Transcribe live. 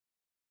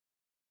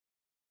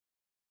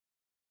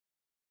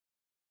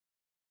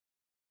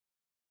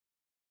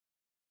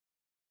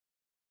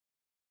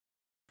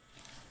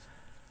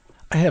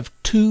I have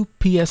two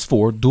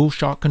PS4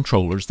 DualShock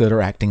controllers that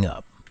are acting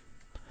up.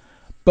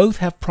 Both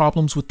have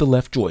problems with the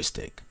left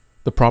joystick,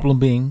 the problem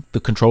being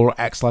the controller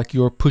acts like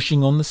you are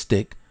pushing on the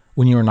stick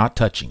when you are not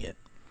touching it.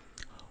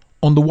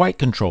 On the white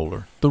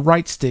controller, the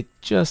right stick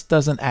just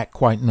doesn't act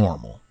quite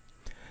normal.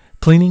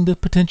 Cleaning the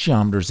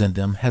potentiometers in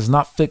them has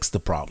not fixed the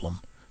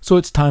problem, so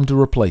it's time to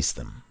replace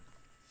them.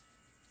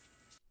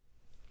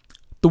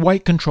 The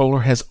white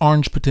controller has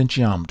orange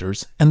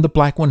potentiometers and the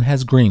black one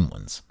has green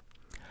ones.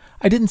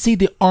 I didn't see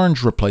the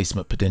orange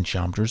replacement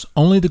potentiometers,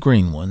 only the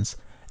green ones,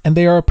 and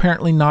they are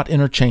apparently not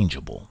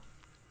interchangeable.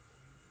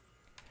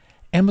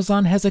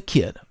 Amazon has a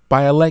kit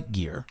by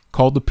ElecGear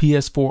called the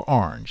PS4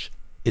 Orange.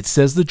 It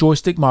says the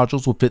joystick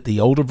modules will fit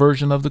the older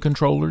version of the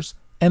controllers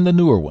and the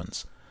newer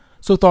ones,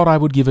 so thought I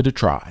would give it a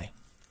try.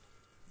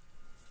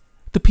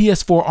 The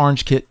PS4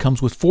 Orange kit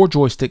comes with 4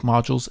 joystick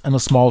modules and a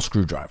small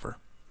screwdriver.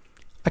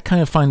 I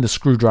kind of find the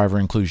screwdriver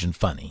inclusion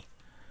funny.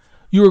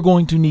 You are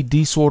going to need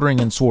desoldering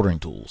and soldering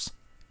tools.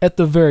 At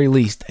the very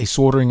least, a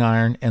soldering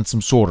iron and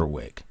some solder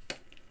wick.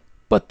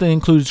 But the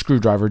included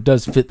screwdriver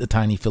does fit the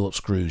tiny Phillips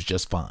screws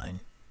just fine.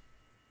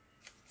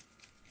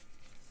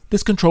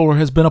 This controller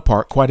has been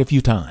apart quite a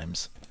few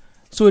times,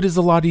 so it is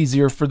a lot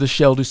easier for the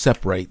shell to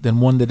separate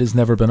than one that has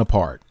never been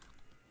apart.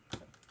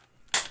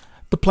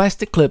 The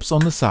plastic clips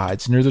on the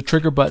sides near the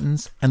trigger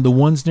buttons and the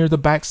ones near the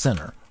back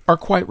center are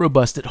quite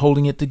robust at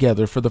holding it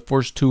together for the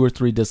first 2 or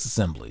 3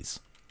 disassemblies.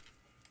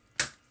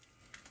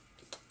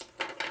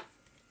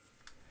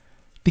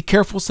 The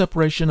careful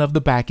separation of the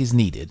back is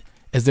needed,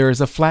 as there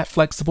is a flat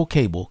flexible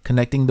cable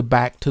connecting the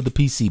back to the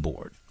PC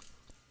board.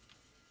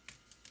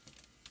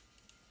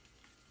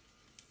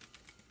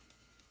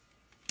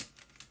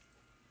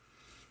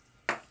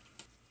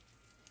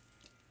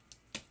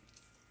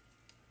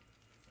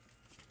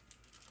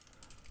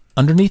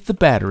 Underneath the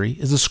battery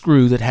is a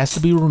screw that has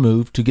to be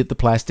removed to get the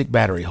plastic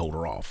battery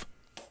holder off.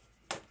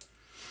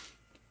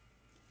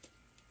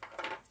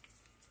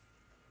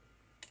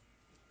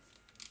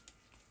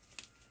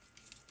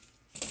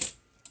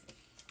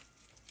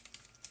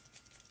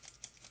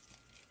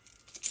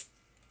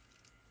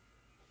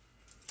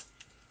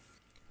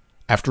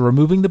 After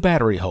removing the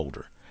battery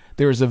holder,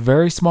 there is a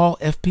very small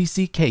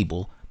FPC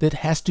cable that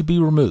has to be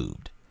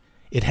removed.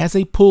 It has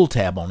a pull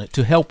tab on it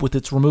to help with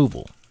its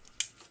removal.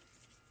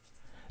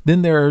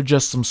 Then there are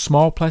just some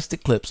small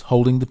plastic clips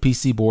holding the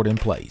PC board in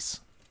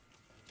place.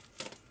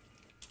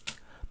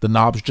 The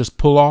knobs just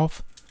pull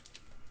off,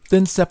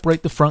 then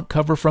separate the front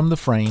cover from the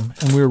frame,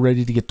 and we're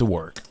ready to get to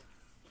work.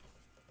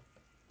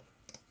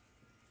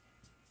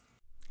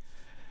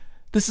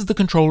 This is the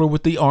controller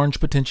with the orange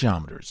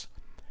potentiometers,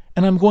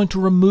 and I'm going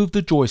to remove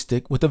the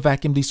joystick with a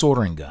vacuum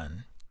desoldering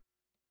gun.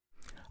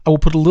 I will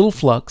put a little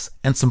flux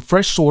and some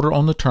fresh solder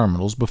on the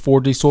terminals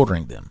before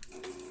desoldering them.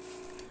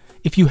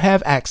 If you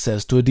have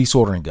access to a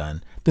desoldering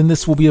gun, then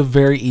this will be a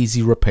very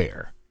easy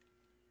repair.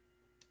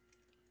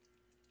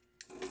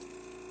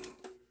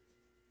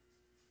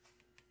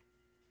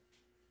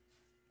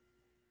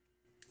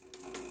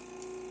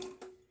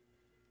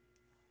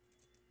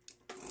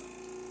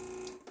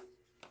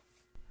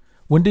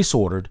 When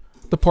desoldered,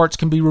 the parts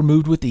can be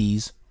removed with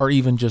ease or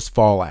even just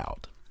fall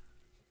out.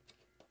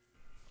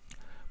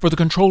 For the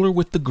controller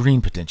with the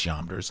green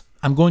potentiometers,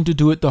 I'm going to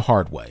do it the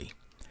hard way,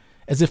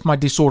 as if my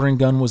desoldering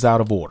gun was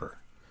out of order.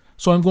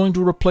 So I'm going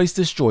to replace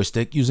this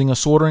joystick using a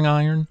soldering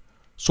iron,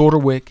 solder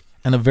wick,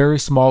 and a very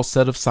small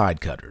set of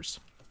side cutters.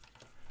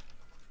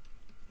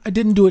 I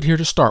didn't do it here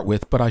to start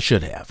with, but I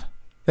should have.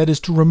 That is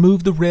to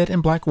remove the red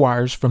and black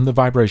wires from the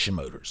vibration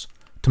motors,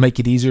 to make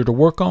it easier to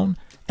work on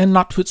and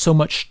not put so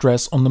much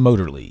stress on the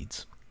motor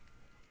leads.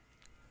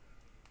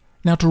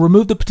 Now to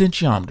remove the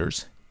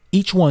potentiometers,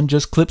 each one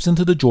just clips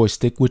into the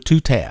joystick with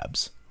 2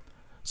 tabs.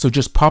 So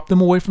just pop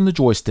them away from the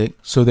joystick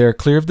so they are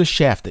clear of the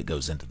shaft that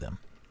goes into them.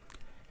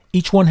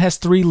 Each one has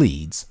 3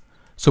 leads,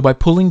 so by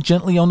pulling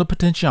gently on the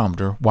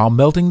potentiometer while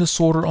melting the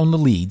solder on the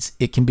leads,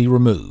 it can be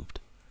removed.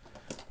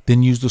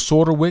 Then use the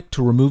solder wick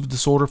to remove the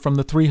solder from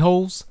the 3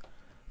 holes.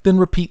 Then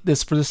repeat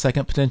this for the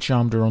second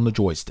potentiometer on the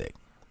joystick.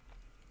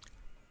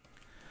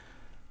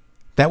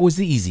 That was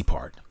the easy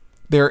part.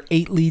 There are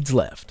 8 leads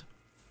left.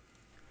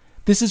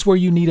 This is where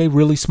you need a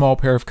really small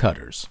pair of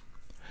cutters.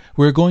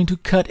 We're going to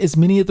cut as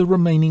many of the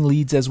remaining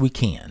leads as we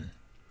can.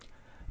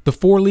 The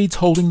 4 leads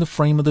holding the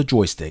frame of the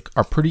joystick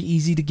are pretty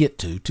easy to get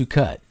to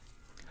cut.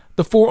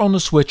 The 4 on the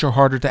switch are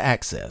harder to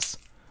access,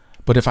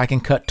 but if I can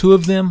cut 2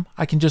 of them,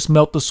 I can just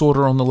melt the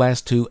solder on the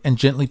last 2 and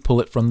gently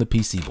pull it from the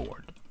PC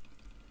board.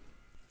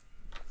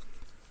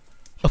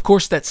 Of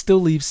course, that still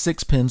leaves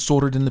 6 pins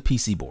soldered in the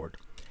PC board.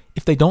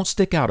 If they don't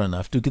stick out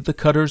enough to get the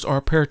cutters or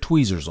a pair of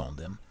tweezers on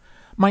them,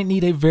 might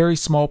need a very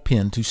small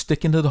pin to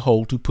stick into the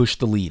hole to push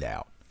the lead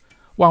out,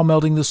 while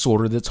melting the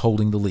solder that's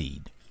holding the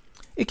lead.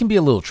 It can be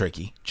a little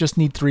tricky, just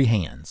need 3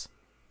 hands.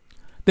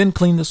 Then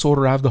clean the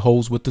solder out of the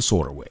holes with the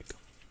solder wick.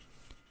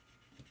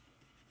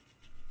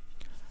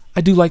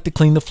 I do like to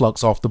clean the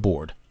flux off the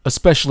board,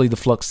 especially the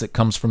flux that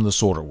comes from the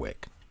solder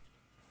wick.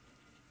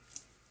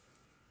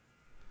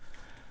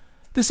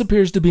 This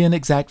appears to be an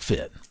exact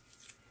fit.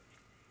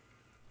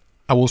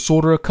 I will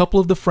solder a couple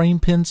of the frame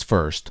pins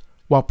first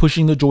while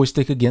pushing the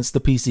joystick against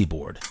the PC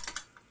board.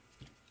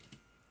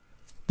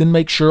 Then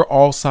make sure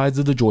all sides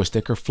of the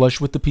joystick are flush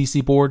with the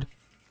PC board.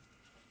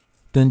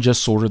 Then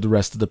just solder the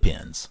rest of the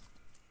pins.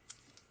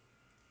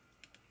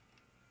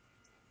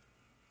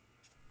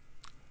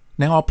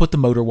 Now I'll put the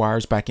motor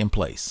wires back in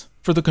place.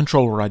 For the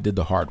controller I did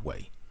the hard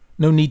way.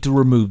 No need to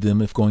remove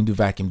them if going to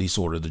vacuum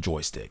desolder the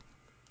joystick.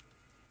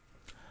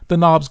 The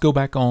knobs go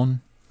back on.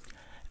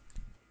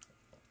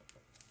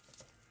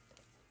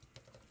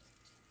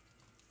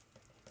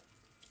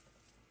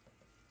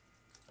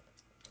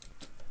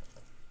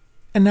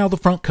 And now the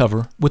front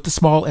cover with the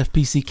small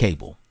FPC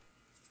cable.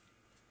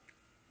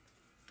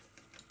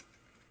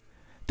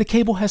 The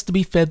cable has to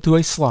be fed through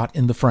a slot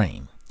in the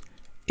frame.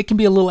 It can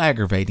be a little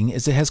aggravating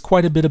as it has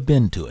quite a bit of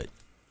bend to it.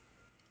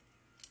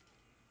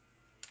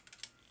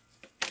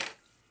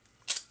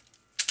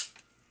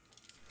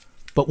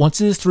 But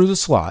once it is through the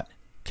slot,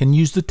 can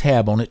use the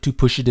tab on it to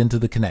push it into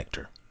the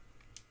connector.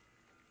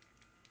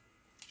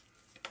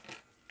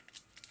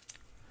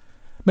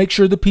 Make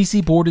sure the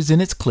PC board is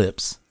in its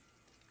clips,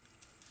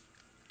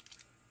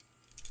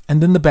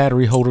 and then the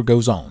battery holder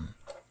goes on.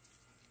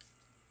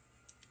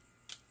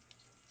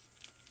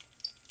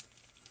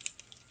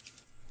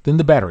 Then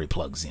the battery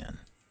plugs in.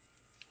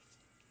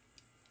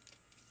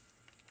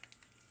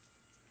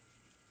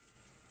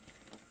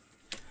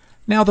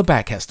 Now the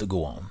back has to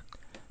go on.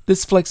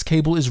 This flex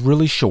cable is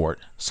really short,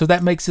 so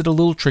that makes it a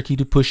little tricky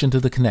to push into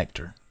the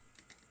connector.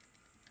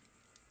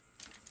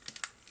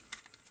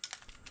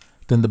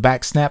 Then the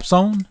back snaps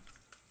on.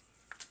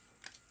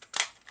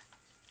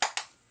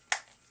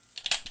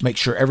 Make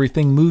sure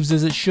everything moves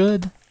as it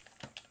should.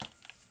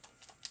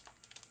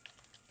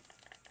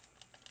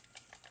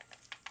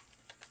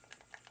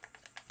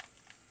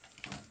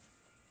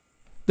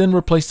 Then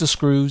replace the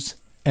screws,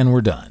 and we're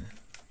done.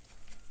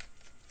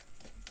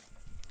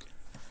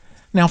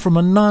 Now from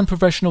a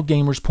non-professional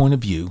gamer's point of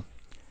view,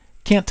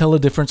 can't tell a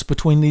difference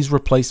between these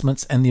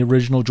replacements and the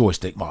original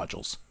joystick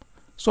modules.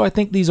 So I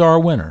think these are a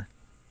winner.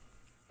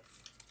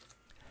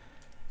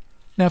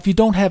 Now if you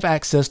don't have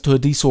access to a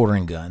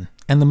desoldering gun,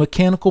 and the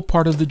mechanical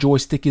part of the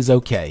joystick is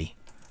okay,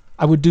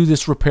 I would do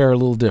this repair a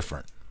little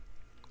different.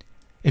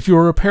 If you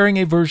are repairing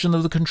a version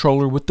of the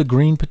controller with the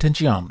green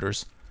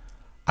potentiometers,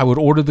 I would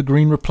order the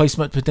green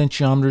replacement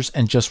potentiometers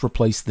and just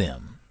replace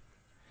them.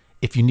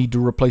 If you need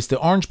to replace the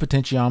orange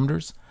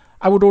potentiometers,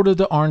 I would order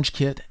the orange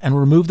kit and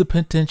remove the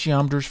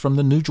potentiometers from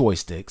the new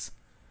joysticks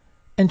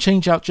and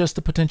change out just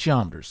the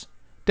potentiometers.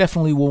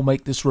 Definitely will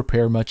make this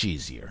repair much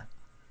easier.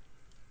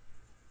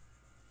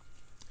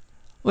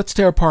 Let's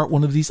tear apart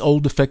one of these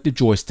old defective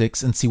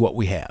joysticks and see what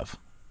we have.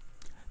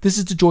 This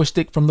is the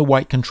joystick from the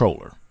white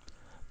controller.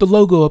 The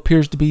logo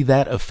appears to be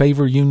that of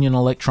Favor Union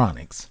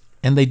Electronics,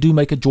 and they do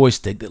make a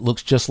joystick that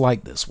looks just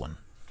like this one.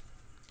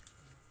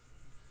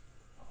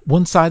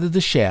 One side of the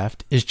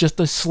shaft is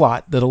just a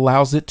slot that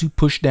allows it to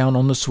push down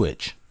on the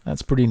switch.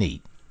 That's pretty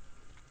neat.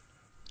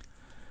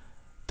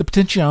 The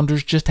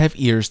potentiometers just have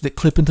ears that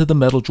clip into the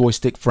metal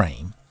joystick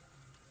frame.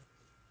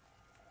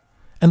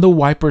 And the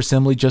wiper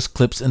assembly just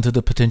clips into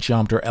the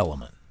potentiometer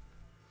element.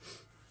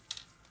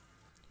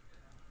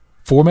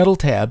 4 metal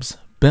tabs,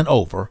 bent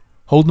over,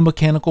 hold the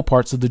mechanical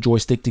parts of the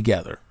joystick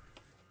together.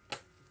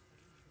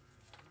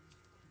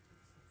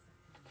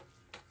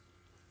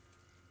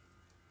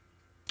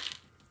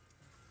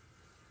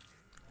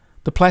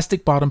 The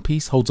plastic bottom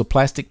piece holds a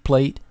plastic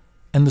plate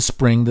and the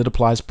spring that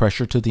applies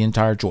pressure to the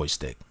entire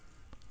joystick.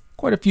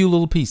 Quite a few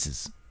little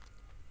pieces.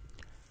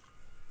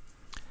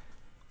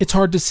 It's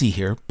hard to see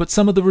here, but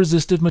some of the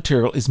resistive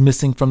material is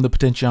missing from the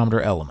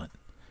potentiometer element.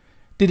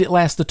 Did it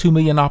last the 2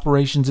 million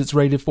operations it's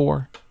rated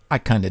for? I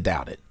kinda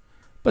doubt it,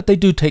 but they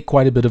do take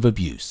quite a bit of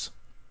abuse.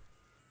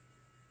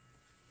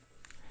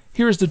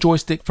 Here is the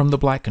joystick from the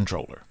black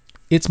controller.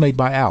 It's made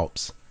by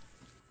Alps.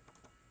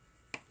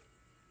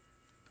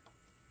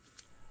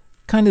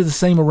 Kind of the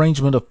same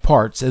arrangement of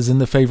parts as in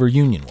the Favor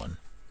Union one,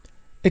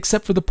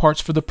 except for the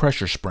parts for the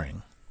pressure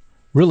spring.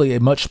 Really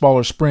a much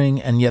smaller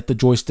spring, and yet the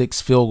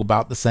joysticks feel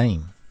about the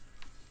same.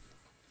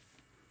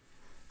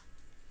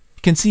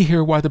 You can see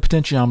here why the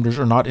potentiometers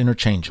are not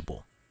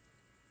interchangeable.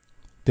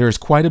 There is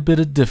quite a bit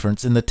of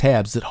difference in the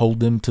tabs that hold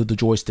them to the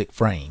joystick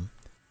frame.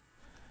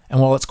 And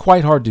while it's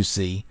quite hard to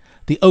see,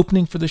 the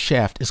opening for the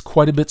shaft is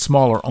quite a bit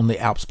smaller on the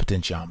Alps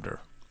potentiometer.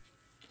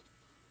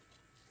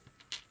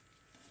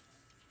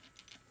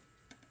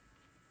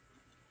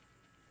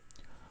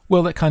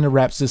 Well, that kind of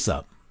wraps this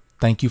up.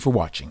 Thank you for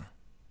watching.